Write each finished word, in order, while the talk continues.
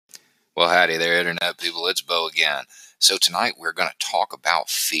Well, howdy there, Internet people. It's Bo again. So, tonight we're going to talk about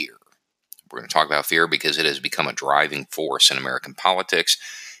fear. We're going to talk about fear because it has become a driving force in American politics.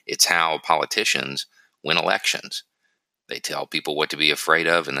 It's how politicians win elections. They tell people what to be afraid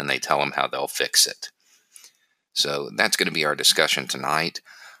of, and then they tell them how they'll fix it. So, that's going to be our discussion tonight.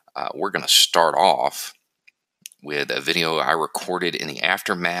 We're going to start off with a video I recorded in the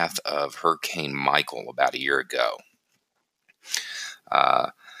aftermath of Hurricane Michael about a year ago.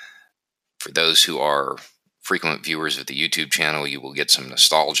 For those who are frequent viewers of the YouTube channel, you will get some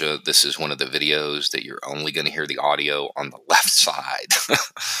nostalgia. This is one of the videos that you're only going to hear the audio on the left side.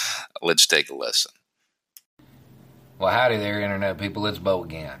 Let's take a listen. Well, howdy there, Internet people. It's Bo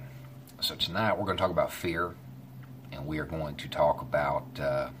again. So tonight we're going to talk about fear, and we are going to talk about,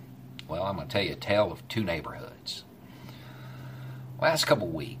 I'm going to tell you a tale of two neighborhoods. Last couple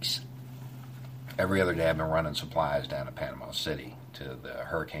weeks, every other day I've been running supplies down to Panama City to the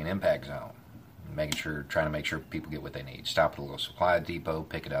hurricane impact zone, trying to make sure people get what they need. Stop at a little supply depot,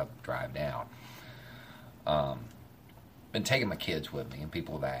 pick it up, drive down. Been taking my kids with me, and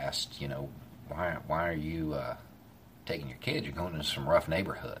people have asked, why are you taking your kids? You're going into some rough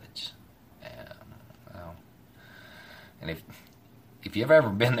neighborhoods. And if you've ever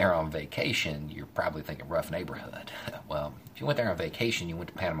been there on vacation, you're probably thinking rough neighborhood. Well, if you went there on vacation, you went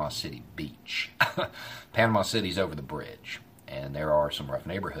to Panama City Beach. Panama City's over the bridge, and there are some rough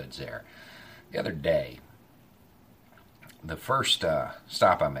neighborhoods there. The other day, the first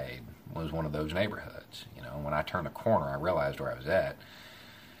stop I made was one of those neighborhoods. When I turned the corner, I realized where I was at.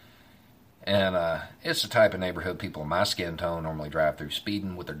 And it's the type of neighborhood people in my skin tone normally drive through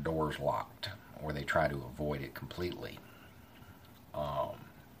speeding with their doors locked, or they try to avoid it completely.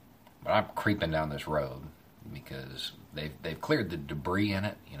 But I'm creeping down this road because they've cleared the debris in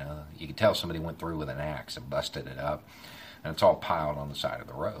it. You can tell somebody went through with an axe and busted it up, and it's all piled on the side of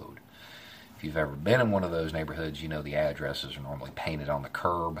the road. If you've ever been in one of those neighborhoods, the addresses are normally painted on the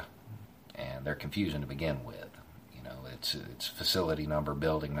curb, and they're confusing to begin with. It's facility number,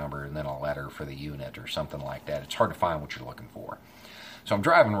 building number, and then a letter for the unit or something like that. It's hard to find what you're looking for. So I'm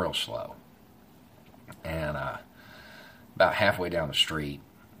driving real slow, and about halfway down the street,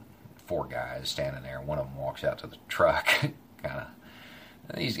 4 guys standing there. One of them walks out to the truck.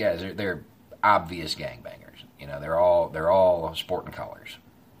 These guys, they're obvious gangbangers. They're all sporting colors.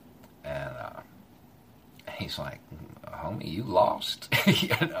 And he's like, "Homie, you lost."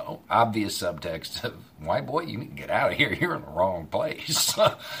 Obvious subtext of, "White boy, you need to get out of here. You're in the wrong place."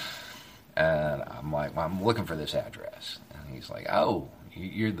 And I'm like, "Well, I'm looking for this address." And he's like, "Oh,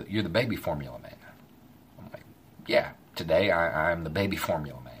 you're the baby formula man." I'm like, "Yeah, today I'm the baby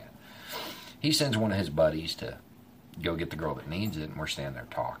formula man." He sends one of his buddies to go get the girl that needs it, and we're standing there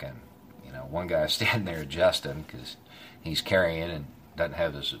talking. One guy's standing there adjusting because he's carrying and doesn't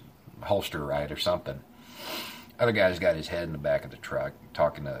have his holster right or something. Other guy's got his head in the back of the truck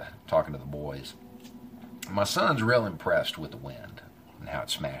talking to the boys. My son's real impressed with the wind and how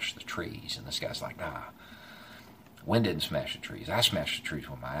it smashed the trees, and this guy's like, "Nah, wind didn't smash the trees. I smashed the trees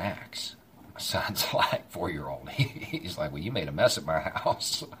with my axe." My son's like, 4-year-old. He's like, "Well, you made a mess at my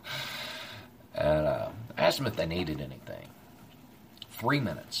house." And I asked them if they needed anything. 3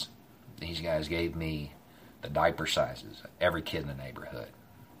 minutes. These guys gave me the diaper sizes of every kid in the neighborhood.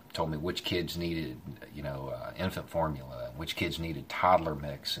 Told me which kids needed, infant formula, which kids needed toddler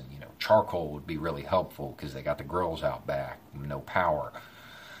mix, and, charcoal would be really helpful because they got the grills out back, no power.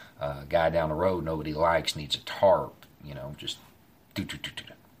 Guy down the road nobody likes needs a tarp, just do.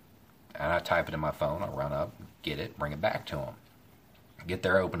 And I type it in my phone, I run up, get it, bring it back to him. Get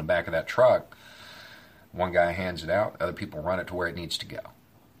there, open the back of that truck. One guy hands it out, other people run it to where it needs to go.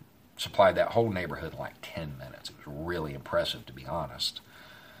 Supplied that whole neighborhood in like 10 minutes. It was really impressive, to be honest.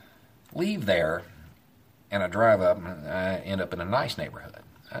 Leave there, and I drive up, and I end up in a nice neighborhood.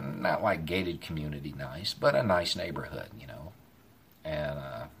 And not like gated community nice, but a nice neighborhood,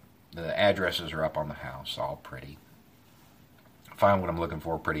 And the addresses are up on the house, all pretty. Find what I'm looking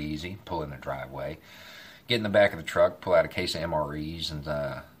for pretty easy. Pull in the driveway. Get in the back of the truck, pull out a case of MREs and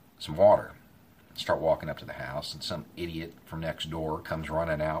some water. Start walking up to the house, and some idiot from next door comes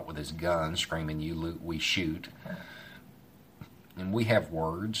running out with his gun, screaming, "You loot, we shoot." And we have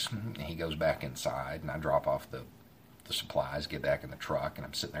words, and he goes back inside, and I drop off the supplies, get back in the truck, and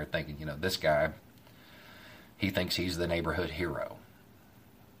I'm sitting there thinking, this guy, he thinks he's the neighborhood hero,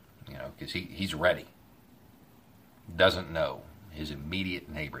 because he's ready. Doesn't know his immediate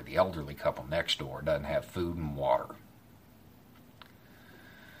neighbor, the elderly couple next door, doesn't have food and water.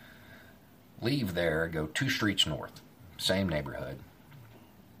 Leave there, go 2 streets north, same neighborhood.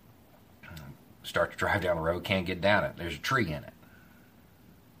 Start to drive down the road, can't get down it. There's a tree in it.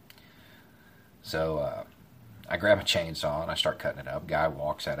 So I grab a chainsaw and I start cutting it up. Guy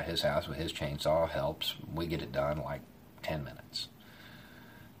walks out of his house with his chainsaw, helps. We get it done in like 10 minutes.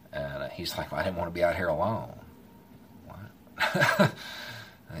 And he's like, well, I didn't want to be out here alone. What?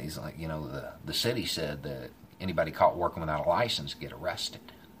 He's like, the city said that anybody caught working without a license get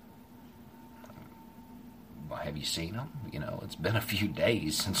arrested. Well, have you seen them? It's been a few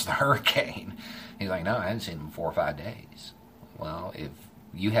days since the hurricane. He's like, no, I haven't seen them in 4 or 5 days. Well, if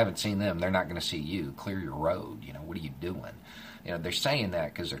you haven't seen them, they're not going to see you. Clear your road. What are you doing? They're saying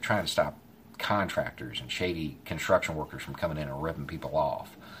that because they're trying to stop contractors and shady construction workers from coming in and ripping people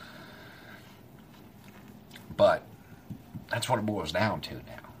off. But that's what it boils down to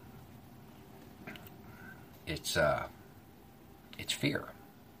now. It's fear.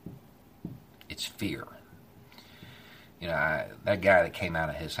 It's fear. That guy that came out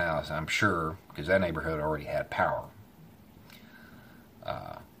of his house, I'm sure, because that neighborhood already had power,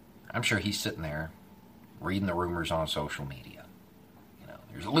 I'm sure he's sitting there reading the rumors on social media.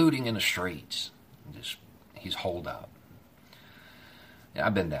 There's looting in the streets. He's holed up.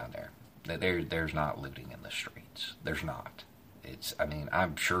 I've been down there. There's not looting in the streets. There's not.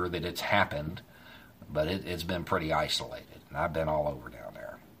 I'm sure that it's happened, but it's been pretty isolated, and I've been all over down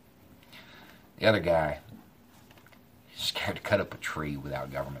there. The other guy, he's scared to cut up a tree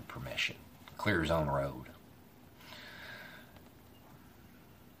without government permission, clear his own road.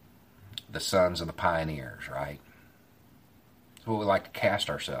 The sons of the pioneers, right? That's what we like to cast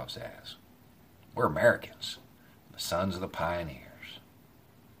ourselves as. We're Americans, the sons of the pioneers.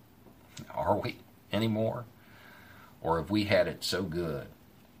 Are we anymore? Or have we had it so good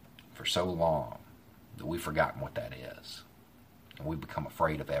for so long that we've forgotten what that is? And we've become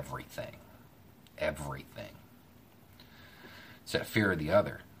afraid of everything. Everything. It's that fear of the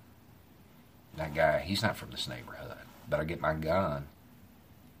other. That guy, he's not from this neighborhood. Better get my gun.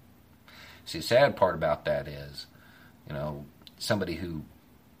 See, the sad part about that is, somebody who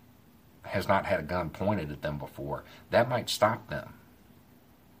has not had a gun pointed at them before, that might stop them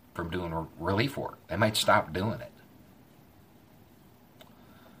from doing relief work. They might stop doing it.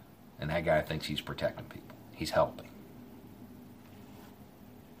 And that guy thinks he's protecting people. He's helping.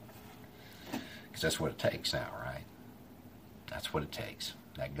 Because that's what it takes now, right? That's what it takes.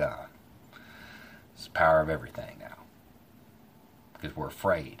 That gun. It's the power of everything now. Because we're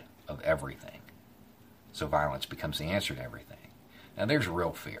afraid of everything. So violence becomes the answer to everything. Now there's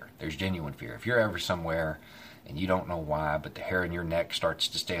real fear. There's genuine fear. If you're ever somewhere and you don't know why, but the hair in your neck starts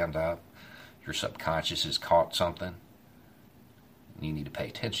to stand up, your subconscious has caught something, you need to pay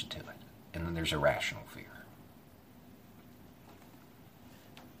attention to it. And then there's irrational fear.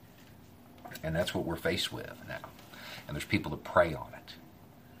 And that's what we're faced with now. And there's people that prey on it.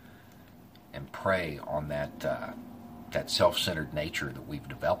 And prey on that self-centered nature that we've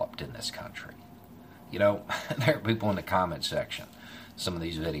developed in this country. There are people in the comment section, some of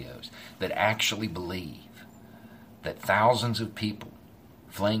these videos, that actually believe that thousands of people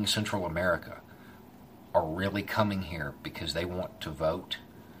fleeing Central America are really coming here because they want to vote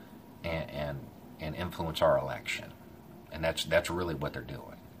and influence our election. And that's really what they're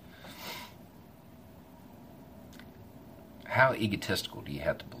doing. How egotistical do you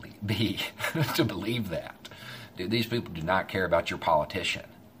have to be to believe that? Dude, these people do not care about your politician.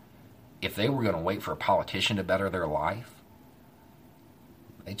 If they were going to wait for a politician to better their life,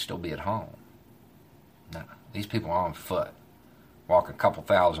 they'd still be at home. No, these people are on foot, walking a couple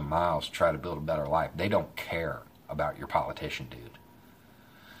thousand miles to try to build a better life. They don't care about your politician, dude.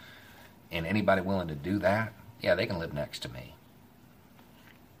 And anybody willing to do that, yeah, they can live next to me.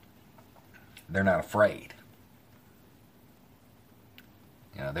 They're not afraid.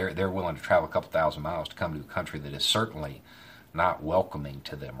 They're willing to travel a couple thousand miles to come to a country that is certainly not welcoming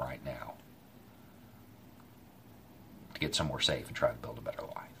to them right now, to get somewhere safe and try to build a better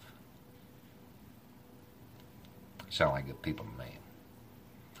life. Sound like good people to me.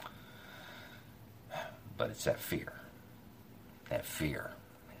 But it's that fear. That fear.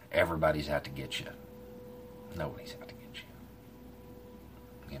 Everybody's out to get you. Nobody's out to get you.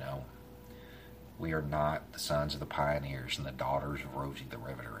 We are not the sons of the pioneers and the daughters of Rosie the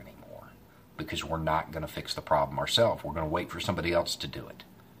Riveter anymore. Because we're not going to fix the problem ourselves. We're going to wait for somebody else to do it.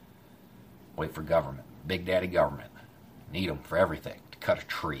 Wait for government. Big Daddy government. Need them for everything. To cut a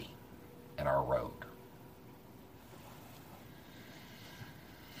tree in our road.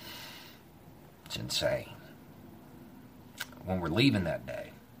 It's insane. When we're leaving that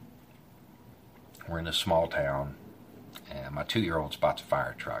day, we're in a small town, and my 2-year-old spots a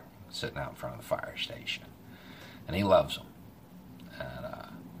fire truck sitting out in front of the fire station. And he loves them.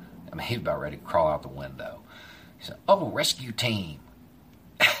 And he's about ready to crawl out the window. He said, "Oh, rescue team."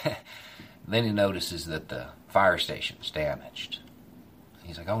 Then he notices that the fire station's damaged.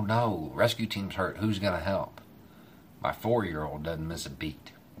 He's like, oh no, rescue team's hurt. Who's going to help? My 4-year-old doesn't miss a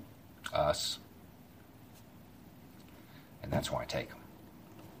beat. Us. And that's why I take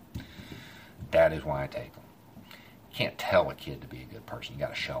them. That is why I take them. You can't tell a kid to be a good person. You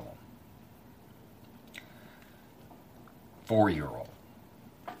got to show them. 4-year-old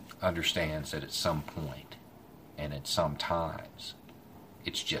understands that at some point and at some times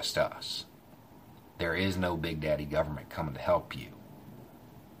it's just us. There is no Big Daddy government coming to help you.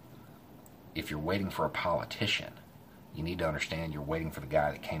 If you're waiting for a politician, you need to understand you're waiting for the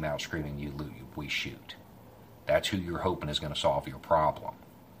guy that came out screaming, you loot, we shoot. That's who you're hoping is going to solve your problem.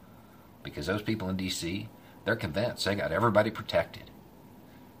 Because those people in D.C., they're convinced they got everybody protected.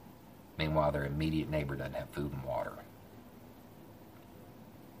 Meanwhile, their immediate neighbor doesn't have food and water.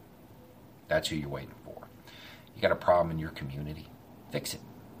 That's who you're waiting for. You got a problem in your community? Fix it.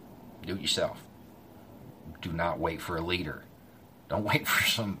 Do it yourself. Do not wait for a leader. Don't wait for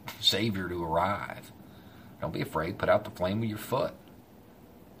some savior to arrive. Don't be afraid. Put out the flame with your foot.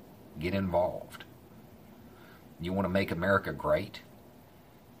 Get involved. You want to make America great?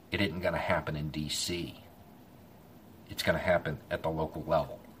 It isn't going to happen in D.C. It's going to happen at the local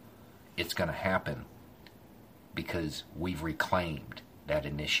level. It's going to happen because we've reclaimed that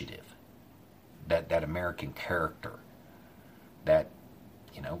initiative, that American character, that,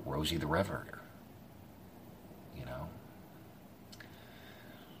 Rosie the Riveter,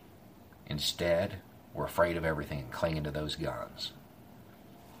 Instead, we're afraid of everything and clinging to those guns.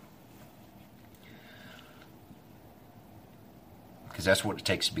 Because that's what it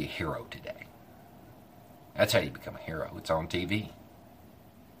takes to be a hero today. That's how you become a hero. It's on TV.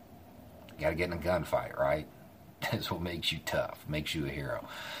 You got to get in a gunfight, right? That's what makes you tough, makes you a hero.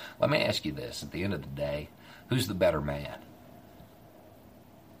 Let me ask you this. At the end of the day, who's the better man?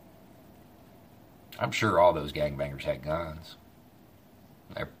 I'm sure all those gangbangers had guns.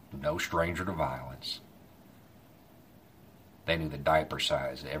 They're no stranger to violence. They knew the diaper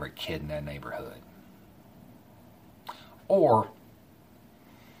size of every kid in that neighborhood. Or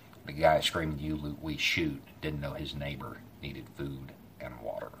the guy screaming, you loot, we shoot, didn't know his neighbor needed food and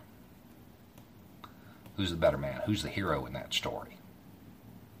water. Who's the better man? Who's the hero in that story?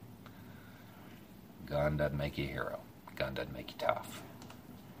 Gun doesn't make you a hero. Gun doesn't make you tough.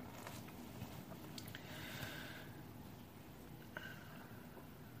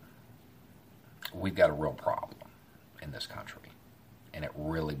 We've got a real problem in this country, and it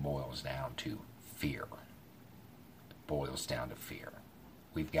really boils down to fear. It boils down to fear.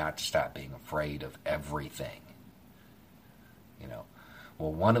 We've got to stop being afraid of everything.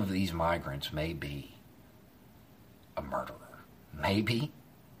 Well, one of these migrants may be a murderer. Maybe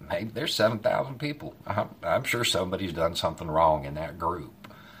there's 7,000 people. I'm sure somebody's done something wrong in that group.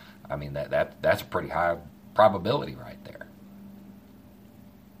 I mean, that's a pretty high probability right there.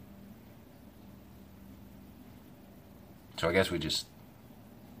 So I guess we just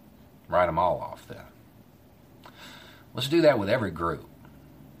write them all off then. Let's do that with every group.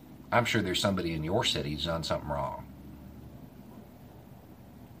 I'm sure there's somebody in your city who's done something wrong.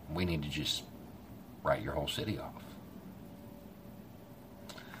 We need to just write your whole city off.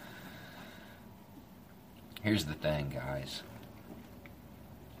 Here's the thing, guys.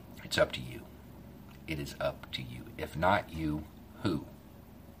 It's up to you. It is up to you. If not you, who?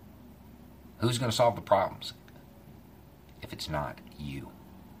 Who's going to solve the problems? If it's not you.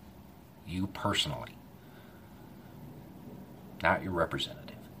 You personally. Not your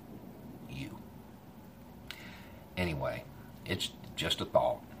representative. You. Anyway, it's just a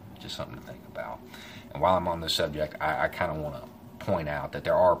thought. Just something to think about. And while I'm on this subject, I kind of want to point out that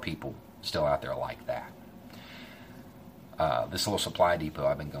there are people still out there like that. This little supply depot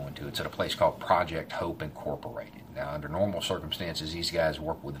I've been going to, it's at a place called Project Hope Incorporated. Now, under normal circumstances, these guys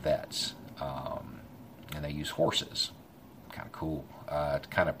work with vets, and they use horses. Kind of cool, to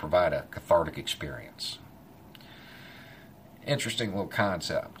kind of provide a cathartic experience. Interesting little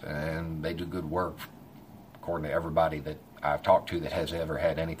concept, and they do good work, according to everybody that I've talked to that has ever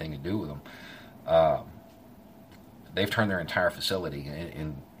had anything to do with them. They've turned their entire facility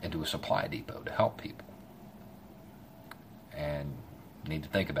into a supply depot to help people. And you need to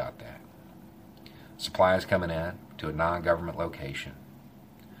think about that. Supplies coming in to a non-government location.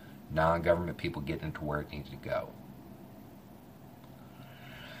 Non-government people getting into where it needs to go.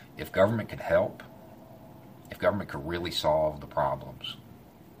 If government could help, if government could really solve the problems,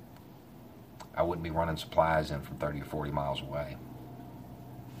 I wouldn't be running supplies in from 30 or 40 miles away.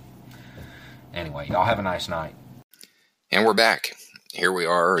 Anyway, y'all have a nice night. And we're back. Here we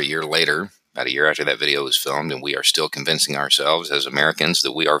are a year later, about a year after that video was filmed, and we are still convincing ourselves as Americans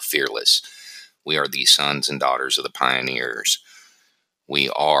that we are fearless. We are the sons and daughters of the pioneers. We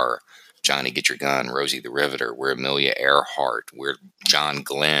are Johnny Get Your Gun, Rosie the Riveter. We're Amelia Earhart. We're John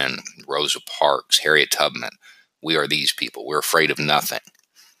Glenn, Rosa Parks, Harriet Tubman. We are these people. We're afraid of nothing.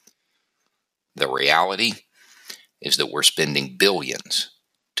 The reality is that we're spending billions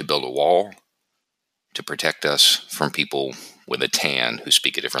to build a wall to protect us from people with a tan who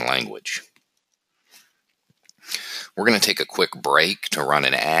speak a different language. We're going to take a quick break to run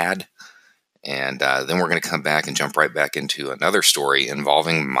an ad, and then we're going to come back and jump right back into another story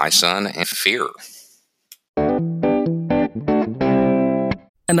involving my son and fear.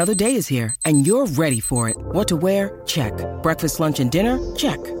 Another day is here, and you're ready for it. What to wear? Check. Breakfast, lunch, and dinner?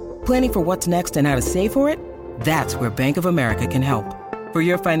 Check. Planning for what's next and how to save for it? That's where Bank of America can help. For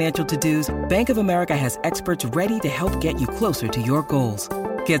your financial to-dos, Bank of America has experts ready to help get you closer to your goals.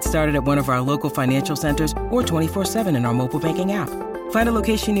 Get started at one of our local financial centers or 24/7 in our mobile banking app. Find a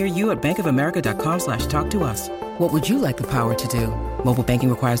location near you at bankofamerica.com/talktous. What would you like the power to do? Mobile banking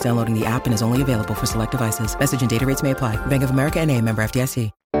requires downloading the app and is only available for select devices. Message and data rates may apply. Bank of America N.A., member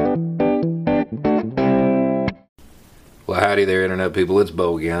FDIC. Well, howdy there, Internet people. It's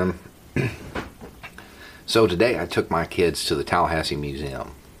Bo again. So today I took my kids to the Tallahassee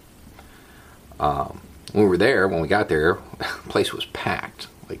Museum. When we got there, the place was packed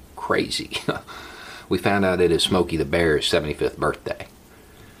like crazy. We found out it is Smokey the Bear's 75th birthday.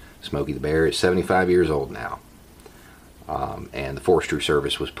 Smokey the Bear is 75 years old now. And the Forestry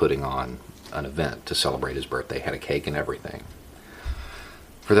Service was putting on an event to celebrate his birthday, had a cake and everything.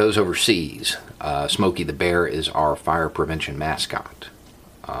 For those overseas, Smokey the Bear is our fire prevention mascot.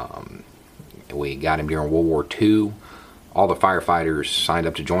 We got him during World War II. All the firefighters signed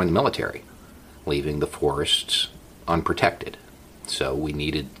up to join the military, leaving the forests unprotected. So we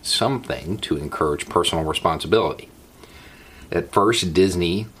needed something to encourage personal responsibility. At first,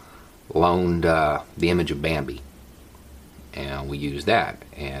 Disney loaned the image of Bambi, and we used that.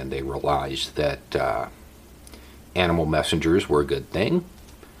 And they realized that animal messengers were a good thing,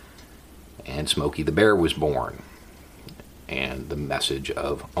 and Smokey the Bear was born. And the message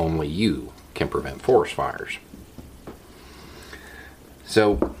of only you can prevent forest fires.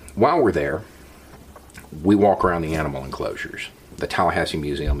 So while we're there, we walk around the animal enclosures. The Tallahassee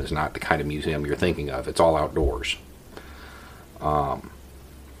Museum is not the kind of museum you're thinking of. It's all outdoors.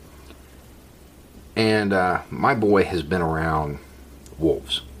 My boy has been around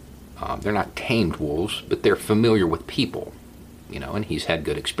wolves. They're not tamed wolves, but they're familiar with people, and he's had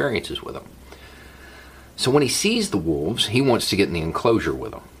good experiences with them. So when he sees the wolves, he wants to get in the enclosure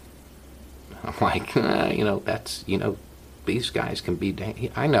with them. I'm like, these guys can be,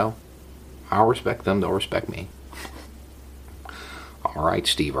 I know. I'll respect them, they'll respect me. All right,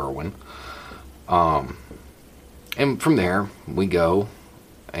 Steve Irwin. And from there, we go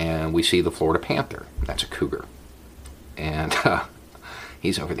and we see the Florida panther. That's a cougar. And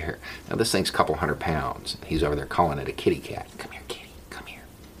he's over there. Now, this thing's a couple 100 pounds. He's over there calling it a kitty cat. Come here, kitty, come here.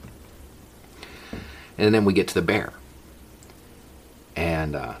 And then we get to the bear.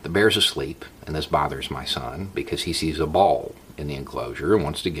 And the bear's asleep, and this bothers my son because he sees a ball in the enclosure and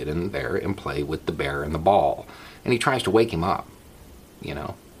wants to get in there and play with the bear and the ball. And he tries to wake him up,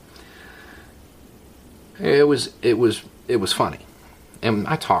 It was funny. And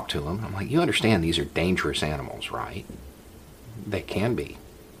I talked to him. I'm like, you understand these are dangerous animals, right? They can be.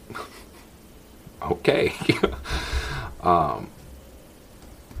 Okay. And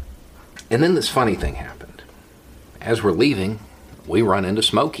then this funny thing happened. As we're leaving, we run into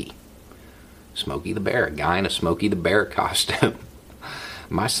Smokey. Smokey the Bear, a guy in a Smokey the Bear costume.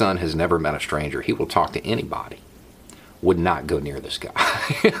 My son has never met a stranger. He will talk to anybody. Would not go near this guy.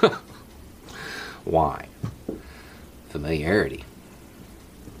 Why? Familiarity.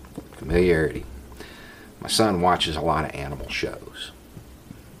 My son watches a lot of animal shows.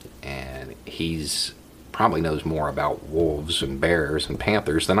 And he's probably knows more about wolves and bears and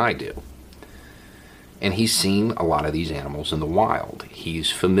panthers than I do. And he's seen a lot of these animals in the wild. He's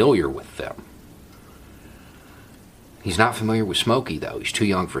familiar with them. He's not familiar with Smokey, though. He's too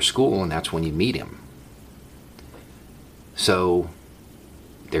young for school, and that's when you meet him. So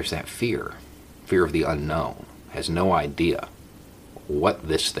there's that fear of the unknown. Has no idea what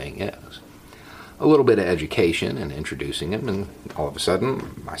this thing is. A little bit of education and introducing him, and all of a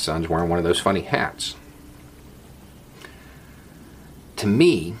sudden, my son's wearing one of those funny hats. To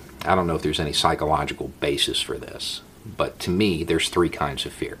me, I don't know if there's any psychological basis for this, but to me, there's three kinds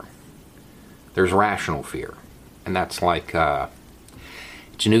of fear. There's rational fear, and that's like,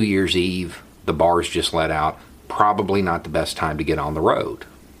 it's New Year's Eve, the bar's just let out, probably not the best time to get on the road.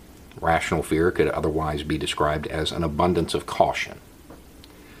 Rational fear could otherwise be described as an abundance of caution.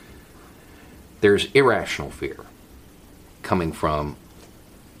 There's irrational fear coming from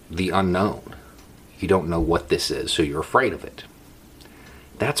the unknown. You don't know what this is, so you're afraid of it.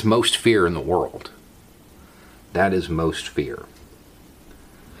 That's most fear in the world. That is most fear.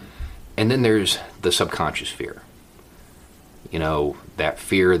 And then there's the subconscious fear. You know, that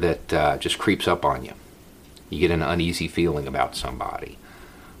fear that just creeps up on you. You get an uneasy feeling about somebody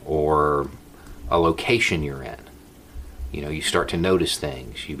or a location you're in. You know, you start to notice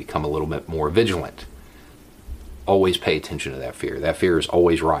things. You become a little bit more vigilant. Always pay attention to that fear. That fear is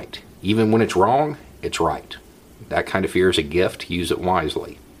always right. Even when it's wrong, it's right. That kind of fear is a gift. Use it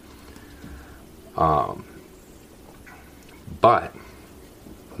wisely. But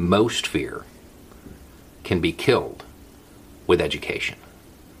most fear can be killed with education.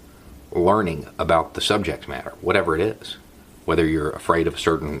 Learning about the subject matter, whatever it is. Whether you're afraid of a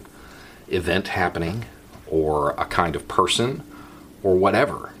certain event happening or a kind of person or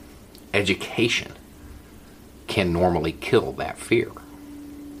whatever. Education can normally kill that fear.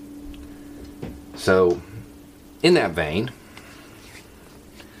 So, in that vein,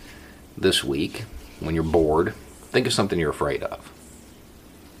 this week, when you're bored, think of something you're afraid of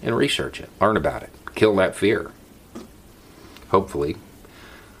and research it. Learn about it. Kill that fear. Hopefully,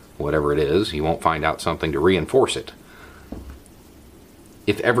 whatever it is, you won't find out something to reinforce it.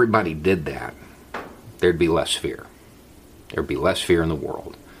 If everybody did that, there'd be less fear. There'd be less fear in the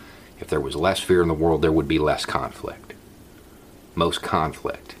world. If there was less fear in the world, there would be less conflict. Most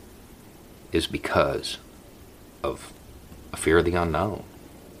conflict is because of a fear of the unknown.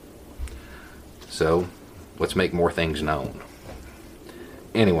 So, let's make more things known.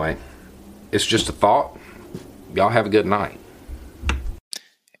 Anyway, it's just a thought. Y'all have a good night.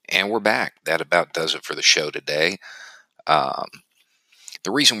 And we're back. That about does it for the show today.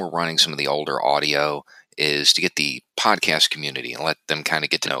 The reason we're running some of the older audio is to get the podcast community and let them kind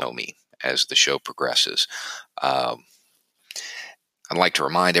of get to know me as the show progresses. I'd like to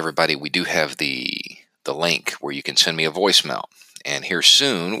remind everybody we do have the link where you can send me a voicemail. And here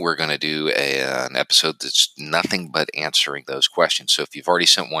soon, we're going to do an episode that's nothing but answering those questions. So if you've already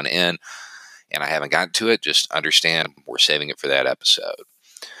sent one in and I haven't gotten to it, just understand we're saving it for that episode.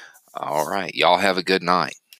 All right. Y'all have a good night.